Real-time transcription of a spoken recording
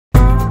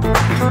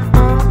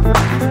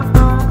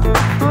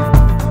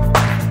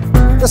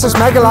This is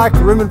Megalac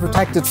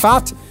rumen-protected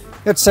fat.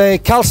 It's a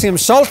calcium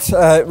salt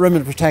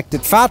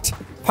rumen-protected fat.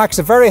 Packs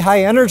a very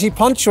high energy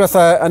punch with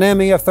an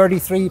ME of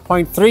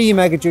 33.3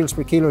 megajoules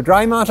per kilo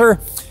dry matter.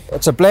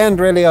 It's a blend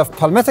really of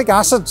palmitic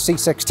acid,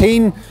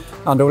 C16,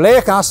 and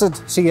oleic acid,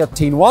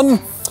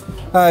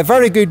 C18-1.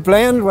 Very good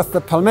blend with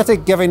the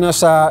palmitic giving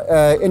us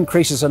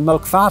increases in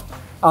milk fat,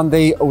 and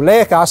the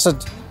oleic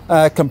acid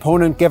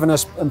component giving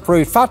us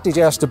improved fat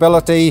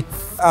digestibility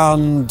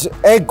and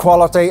egg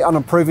quality and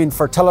improving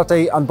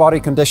fertility and body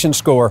condition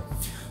score.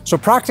 So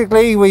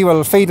practically we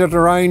will feed it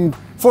around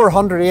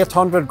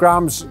 400-800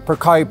 grams per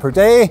cow per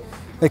day.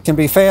 It can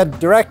be fed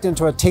direct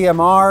into a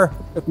TMR.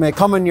 It may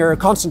come in your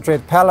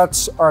concentrate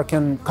pellets or it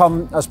can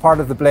come as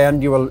part of the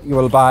blend you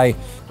will buy.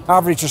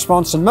 Average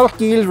response in milk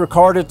yield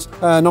recorded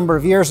a number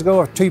of years ago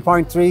of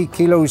 2.3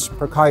 kilos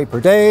per cow per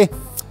day.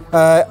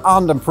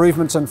 And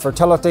improvements in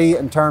fertility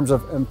in terms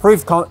of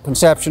improved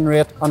conception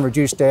rate and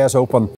reduced days open.